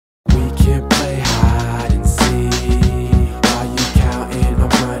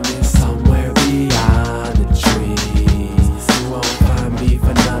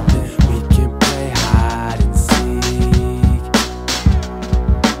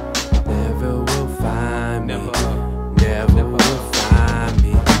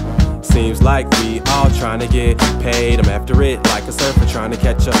seems like we all trying to get paid. I'm after it like a surfer trying to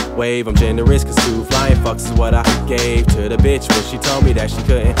catch a wave. I'm generous cause two flying fucks is what I gave to the bitch when she told me that she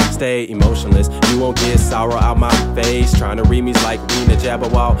couldn't stay emotionless. You won't get sorrow out my face, trying to read me's like being a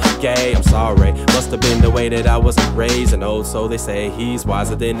Jabberwock gay. I'm sorry, must have been the way that I was raised. An old soul, they say he's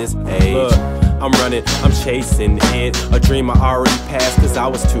wiser than his age. Look, I'm running, I'm chasing it, a dream I already passed cause I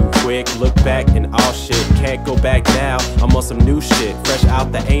was too quick. Look back and all shit, can't go back now. I'm on some new shit, fresh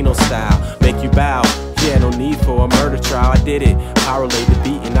out the anal style. Make you bow, yeah, no need for a murder trial. I did it, Pyro laid the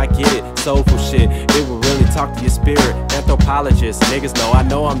beat and I get it. Soulful shit, it will really talk to your spirit. Anthropologists, niggas know I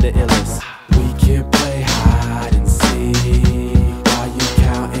know I'm the illest. We can play hide and seek. While you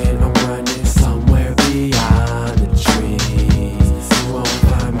counting, I'm running somewhere beyond the trees. You won't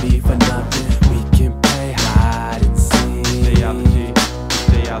find me for nothing. We can play hide and seek. J-ology,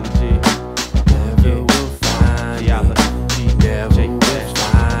 J-ology. Never will find me. Never will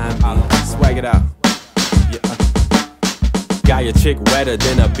find me. Swag it out. Got your chick wetter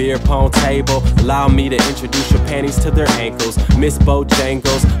than a beer pong table. Allow me to introduce your panties to their ankles. Miss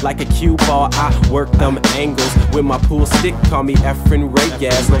Bojangles, like a cue ball, I work them angles. With my pool stick, call me Efren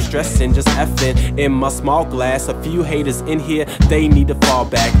Reyes. No stressing, just effing in my small glass. A few haters in here, they need to fall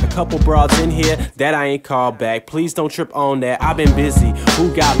back. A couple broads in here that I ain't called back. Please don't trip on that, I've been busy.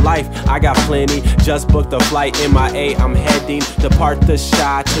 Who got life? I got plenty. Just booked a flight MIA, I'm heading. Depart the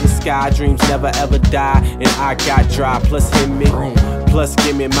shy to the sky. Dreams never ever die, and I got dry. Plus hit me, plus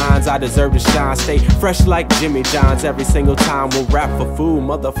give me mines, I deserve to shine. Stay fresh like Jimmy John's every single time. We'll rap for food,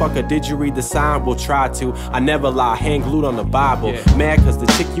 motherfucker, did you read the sign? We'll try to, I never lie, hand glued on the Bible. Mad cause the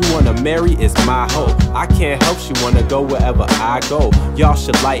chick you wanna marry is my hoe. I can't help she wanna go wherever I go. Y'all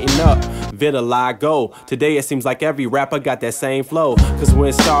should lighten up, vitiligo. Today it seems like every rapper got that same flow. Cause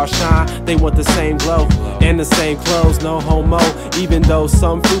when stars shine, they want the same glow. And the same clothes, no homo. Even though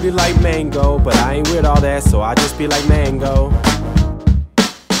some fruity like mango, but I ain't with all that, so I just be like mango.